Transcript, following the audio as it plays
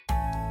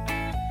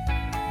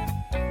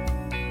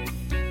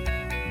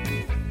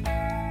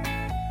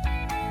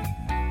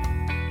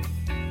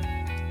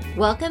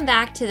Welcome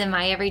back to the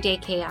My Everyday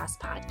Chaos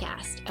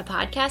podcast, a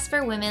podcast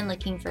for women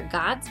looking for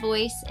God's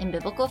voice and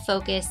biblical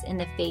focus in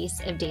the face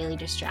of daily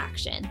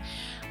distraction.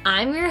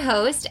 I'm your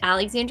host,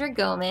 Alexandra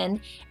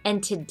Goman,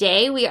 and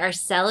today we are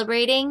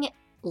celebrating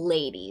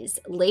ladies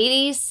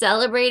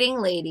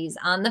celebrating ladies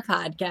on the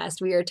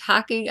podcast. We are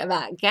talking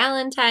about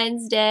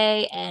Galentine's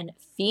Day and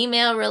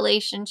female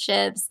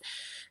relationships,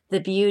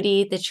 the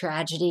beauty, the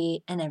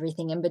tragedy, and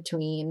everything in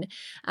between.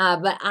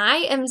 But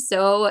I am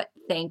so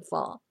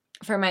thankful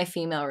for my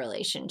female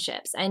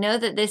relationships. I know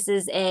that this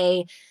is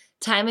a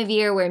time of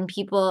year when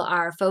people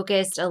are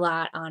focused a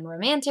lot on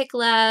romantic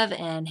love,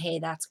 and hey,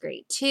 that's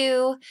great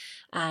too.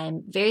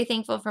 I'm very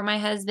thankful for my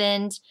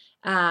husband.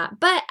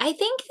 But I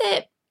think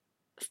that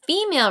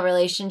female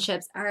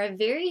relationships are a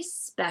very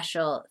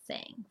special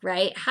thing,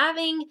 right?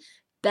 Having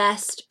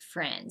best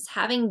friends,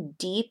 having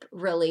deep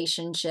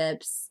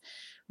relationships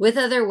with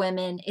other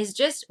women is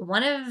just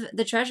one of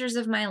the treasures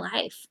of my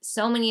life.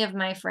 So many of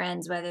my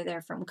friends, whether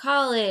they're from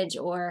college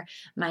or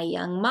my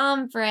young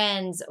mom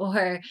friends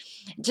or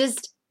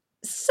just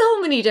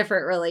so many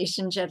different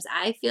relationships,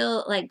 I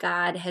feel like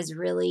God has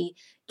really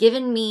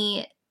given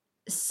me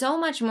so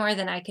much more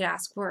than I could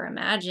ask for or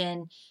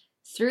imagine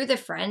through the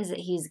friends that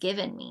He's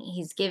given me.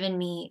 He's given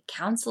me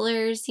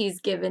counselors.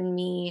 He's given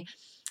me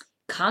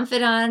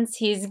confidants.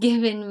 He's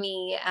given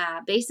me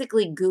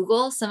basically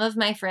Google. Some of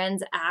my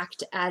friends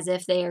act as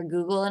if they are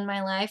Google in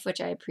my life, which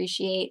I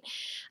appreciate.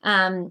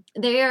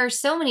 There are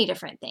so many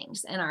different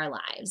things in our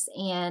lives.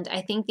 And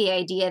I think the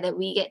idea that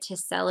we get to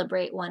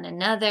celebrate one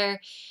another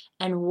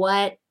and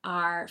what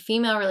our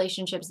female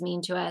relationships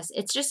mean to us,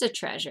 it's just a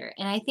treasure.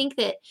 And I think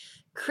that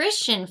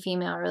Christian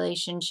female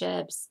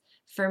relationships,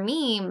 for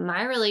me,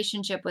 my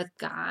relationship with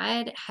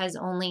God has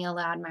only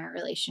allowed my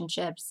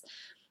relationships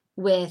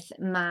with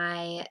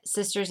my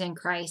sisters in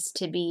Christ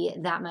to be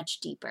that much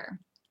deeper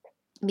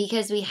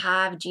because we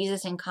have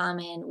Jesus in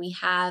common. We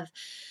have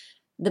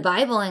the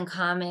Bible in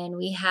common.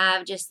 We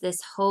have just this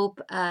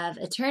hope of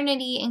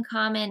eternity in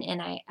common.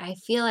 And I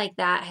feel like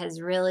that has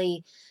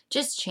really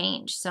just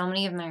changed so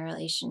many of my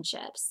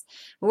relationships.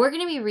 We're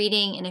going to be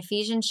reading in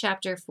Ephesians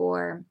chapter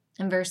 4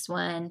 and verse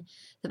 1.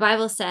 The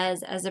Bible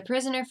says, "As a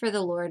prisoner for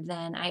the Lord,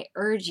 then, I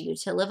urge you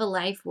to live a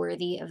life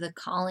worthy of the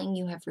calling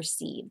you have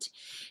received.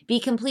 Be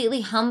completely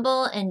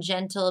humble and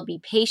gentle. Be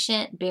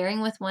patient,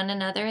 bearing with one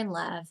another in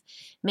love.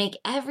 Make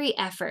every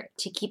effort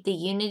to keep the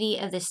unity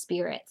of the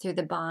Spirit through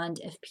the bond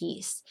of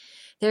peace.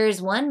 There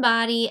is one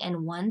body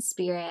and one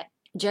Spirit,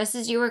 just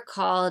as you were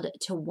called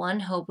to one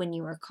hope when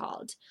you were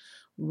called.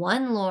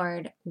 One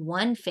Lord,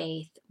 one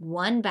faith,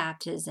 one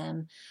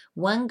baptism,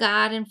 one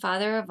God and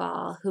Father of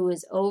all, who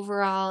is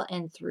over all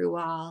and through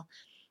all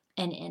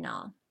and in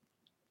all."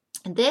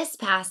 This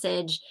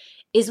passage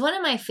is one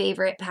of my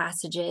favorite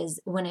passages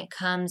when it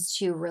comes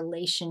to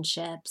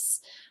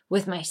relationships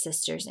with my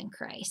sisters in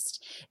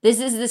Christ.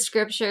 This is the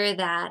scripture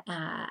that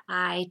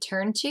I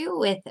turn to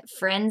with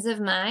friends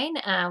of mine,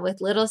 with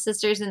little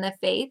sisters in the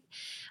faith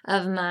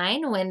of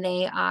mine when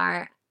they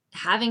are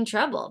having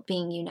trouble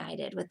being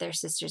united with their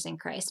sisters in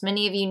Christ.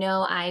 Many of you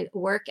know I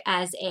work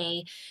as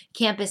a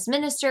campus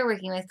minister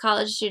working with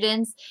college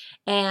students,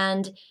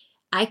 and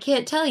I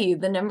can't tell you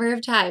the number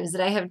of times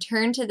that I have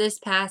turned to this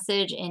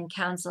passage in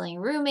counseling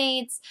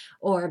roommates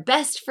or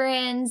best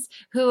friends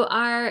who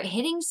are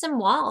hitting some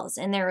walls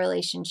in their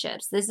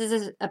relationships. This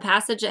is a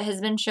passage that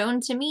has been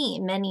shown to me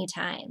many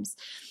times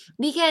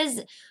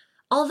because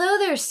although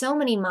there's so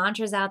many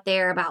mantras out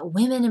there about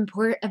women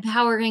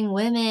empowering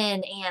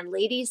women and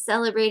ladies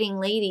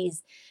celebrating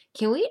ladies,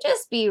 can we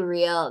just be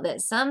real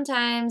that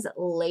sometimes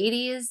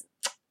ladies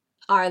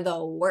are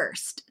the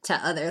worst to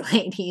other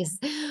ladies?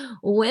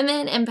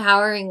 Women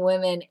empowering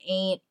women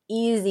ain't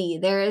easy.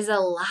 There is a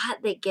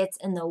lot that gets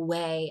in the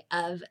way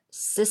of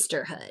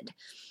sisterhood.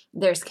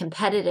 There's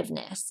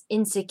competitiveness,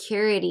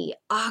 insecurity,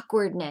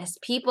 awkwardness,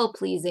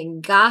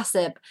 people-pleasing,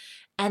 gossip,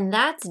 and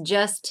that's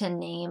just to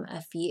name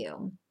a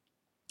few.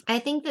 I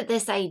think that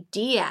this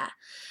idea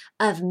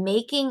of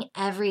making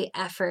every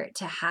effort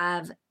to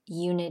have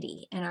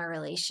unity in our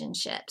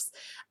relationships,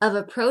 of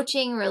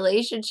approaching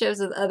relationships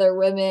with other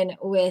women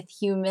with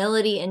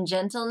humility and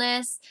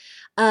gentleness,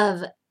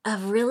 of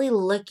really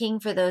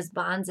looking for those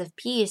bonds of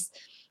peace,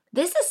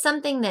 this is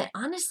something that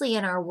honestly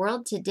in our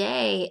world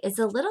today is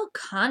a little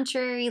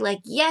contrary. Like,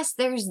 yes,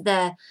 there's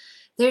the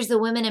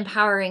women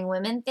empowering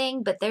women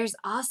thing, but there's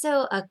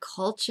also a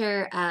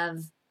culture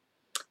of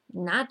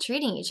not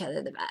treating each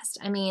other the best.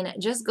 I mean,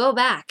 just go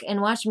back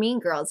and watch Mean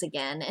Girls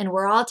again, and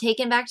we're all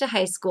taken back to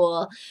high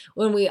school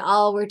when we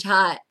all were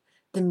taught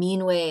the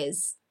mean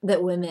ways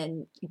that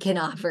women can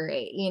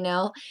operate, you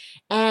know?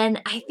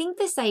 And I think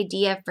this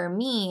idea for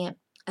me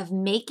of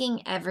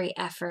making every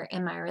effort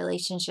in my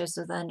relationships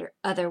with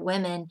other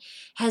women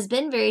has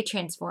been very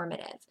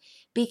transformative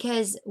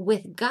because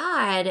with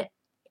God,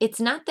 it's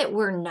not that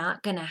we're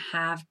not going to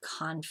have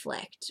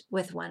conflict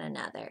with one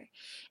another.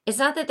 It's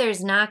not that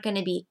there's not going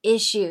to be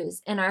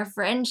issues in our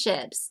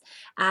friendships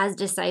as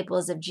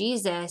disciples of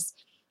Jesus.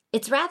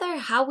 It's rather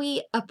how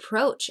we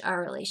approach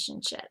our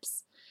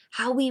relationships,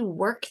 how we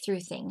work through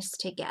things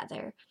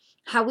together,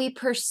 how we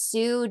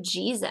pursue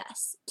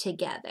Jesus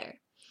together.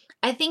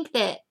 I think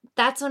that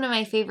that's one of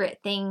my favorite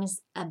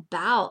things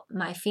about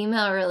my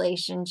female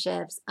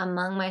relationships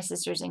among my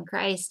sisters in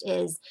Christ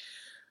is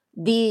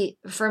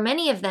for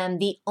many of them,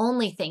 the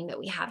only thing that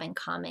we have in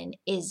common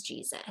is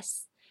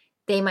Jesus.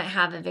 They might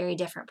have a very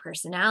different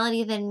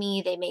personality than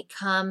me. They may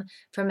come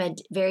from a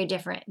very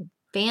different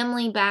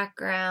family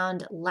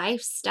background,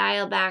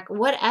 lifestyle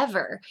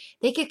whatever.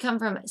 They could come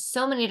from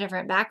so many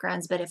different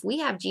backgrounds, but if we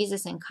have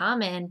Jesus in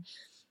common,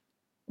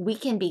 we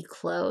can be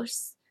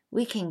close,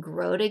 we can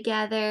grow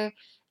together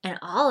and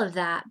all of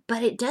that.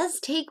 But it does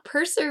take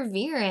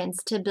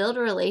perseverance to build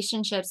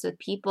relationships with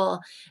people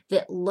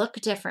that look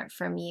different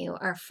from you,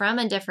 are from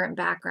a different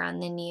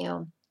background than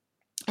you,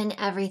 and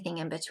everything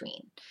in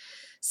between.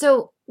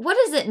 So what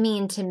does it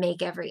mean to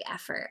make every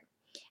effort?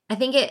 I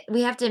think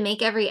we have to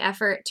make every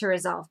effort to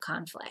resolve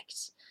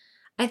conflict.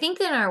 I think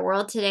that in our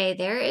world today,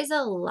 there is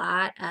a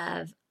lot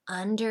of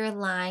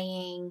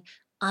underlying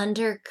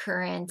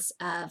undercurrents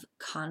of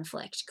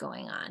conflict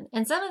going on.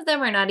 And some of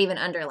them are not even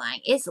underlying.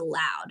 It's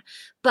loud.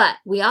 But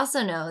we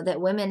also know that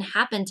women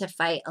happen to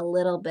fight a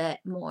little bit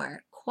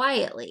more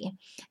quietly.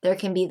 There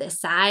can be the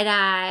side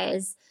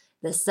eyes,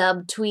 the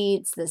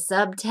subtweets, the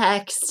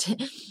subtext,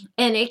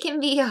 and it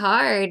can be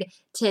hard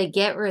to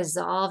get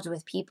resolved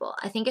with people.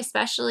 I think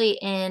especially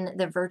in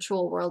the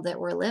virtual world that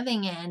we're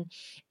living in,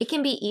 it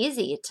can be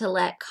easy to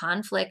let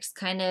conflicts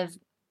kind of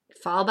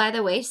fall by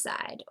the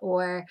wayside.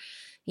 Or,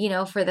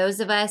 for those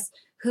of us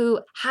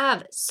who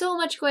have so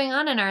much going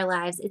on in our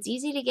lives, it's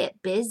easy to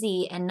get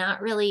busy and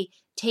not really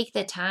take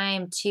the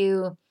time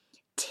to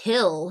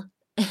till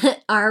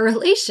our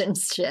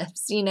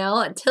relationships,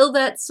 till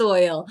that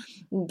soil,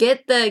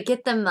 get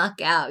the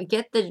muck out,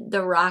 get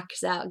the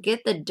rocks out,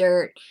 get the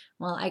dirt.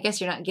 Well, I guess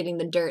you're not getting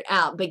the dirt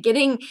out, but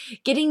getting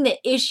the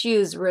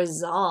issues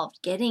resolved,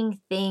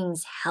 getting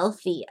things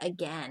healthy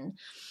again.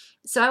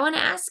 So I want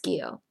to ask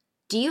you,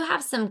 do you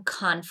have some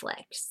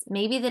conflicts,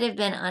 maybe that have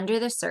been under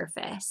the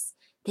surface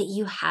that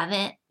you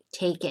haven't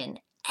taken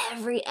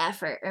every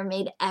effort or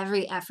made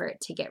every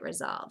effort to get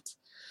resolved?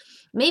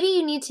 Maybe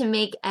you need to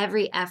make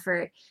every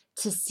effort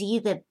to see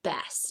the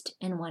best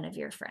in one of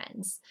your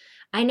friends.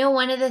 I know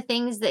one of the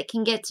things that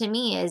can get to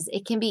me is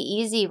it can be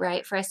easy,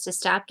 right, for us to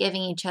stop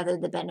giving each other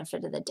the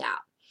benefit of the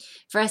doubt,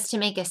 for us to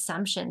make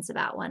assumptions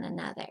about one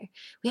another.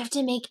 We have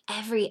to make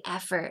every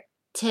effort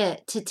to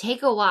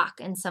take a walk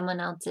in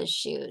someone else's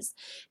shoes,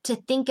 to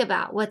think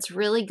about what's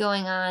really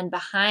going on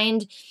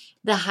behind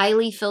the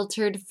highly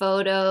filtered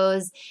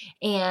photos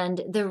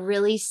and the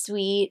really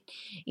sweet,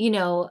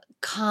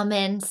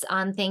 comments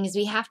on things.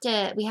 We have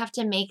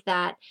to make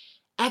that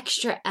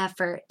extra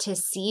effort to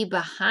see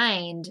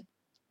behind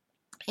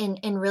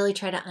and really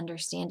try to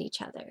understand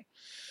each other.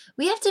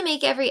 We have to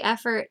make every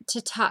effort to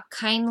talk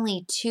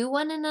kindly to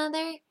one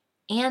another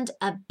and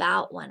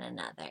about one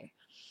another.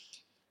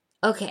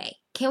 Okay,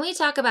 can we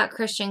talk about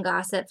Christian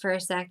gossip for a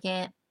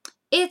second?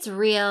 It's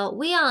real.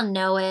 We all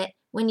know it.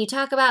 When you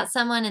talk about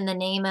someone in the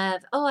name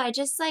of, I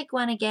just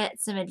want to get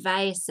some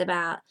advice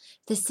about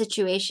this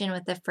situation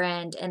with a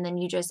friend, and then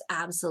you just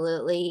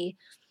absolutely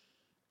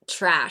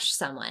trash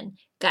someone.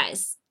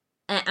 Guys,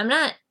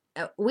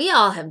 we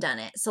all have done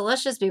it, so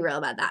let's just be real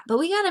about that. But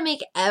we got to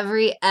make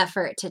every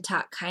effort to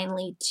talk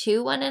kindly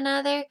to one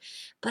another,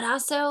 but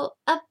also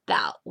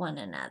about one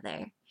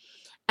another.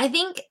 I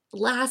think,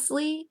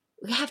 lastly,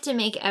 we have to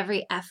make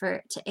every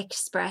effort to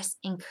express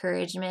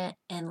encouragement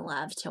and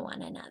love to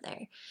one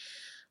another.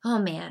 Oh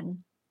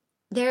man,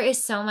 there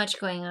is so much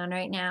going on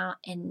right now,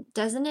 and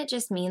doesn't it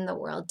just mean the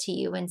world to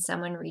you when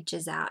someone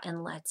reaches out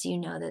and lets you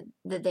know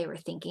that they were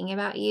thinking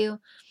about you?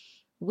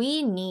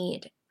 We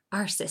need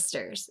our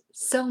sisters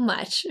so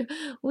much.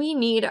 We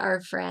need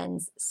our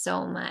friends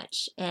so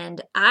much.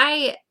 And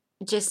I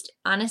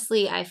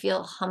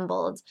feel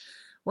humbled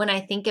when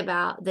I think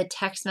about the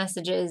text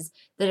messages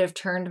that have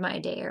turned my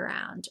day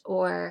around,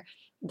 or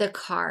the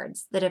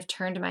cards that have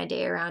turned my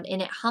day around.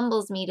 And it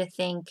humbles me to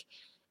think,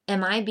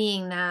 am I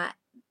being that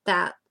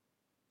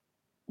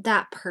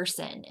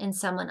person in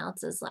someone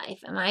else's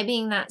life? Am I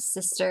being that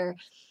sister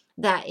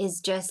that is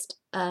just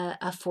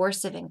a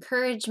force of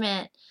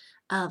encouragement,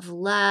 of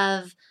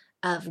love,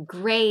 of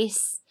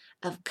grace,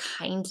 of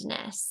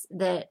kindness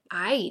that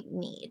I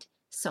need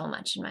so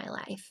much in my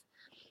life?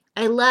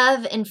 I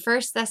love in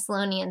 1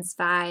 Thessalonians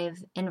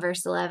 5 in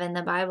verse 11,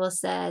 the Bible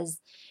says,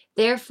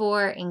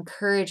 "Therefore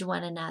encourage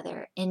one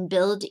another and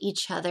build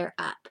each other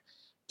up,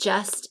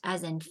 just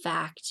as in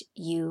fact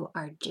you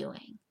are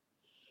doing."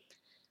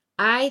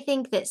 I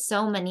think that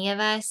so many of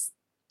us,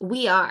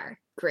 we are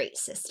great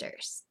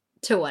sisters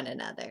to one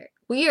another.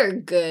 We are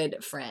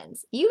good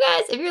friends. You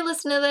guys, if you're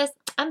listening to this,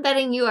 I'm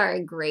betting you are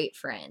a great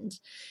friend.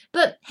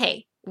 But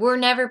hey, we're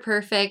never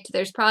perfect.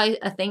 There's probably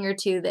a thing or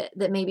two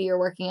that maybe you're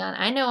working on.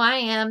 I know I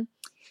am.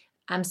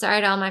 I'm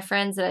sorry to all my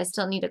friends that I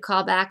still need to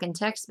call back and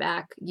text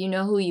back. You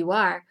know who you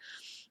are.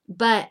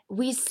 But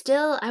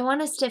I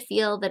want us to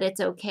feel that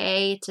it's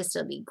okay to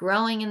still be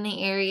growing in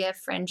the area of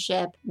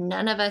friendship.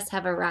 None of us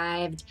have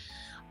arrived.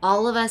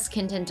 all of us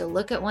can tend to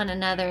look at one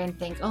another and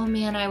think, oh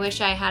man, I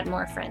wish I had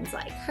more friends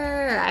like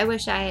her. I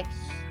wish I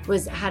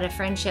had a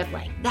friendship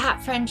like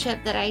that friendship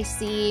that I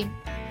see.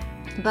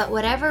 But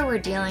whatever we're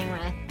dealing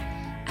with,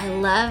 I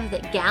love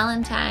that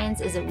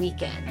Galentine's is a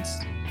weekend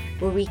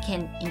where we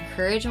can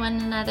encourage one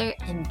another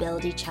and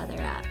build each other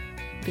up,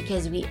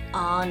 because we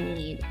all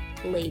need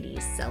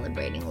ladies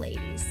celebrating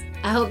ladies.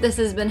 I hope this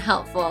has been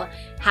helpful.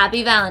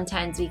 Happy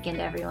Valentine's weekend,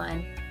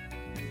 everyone.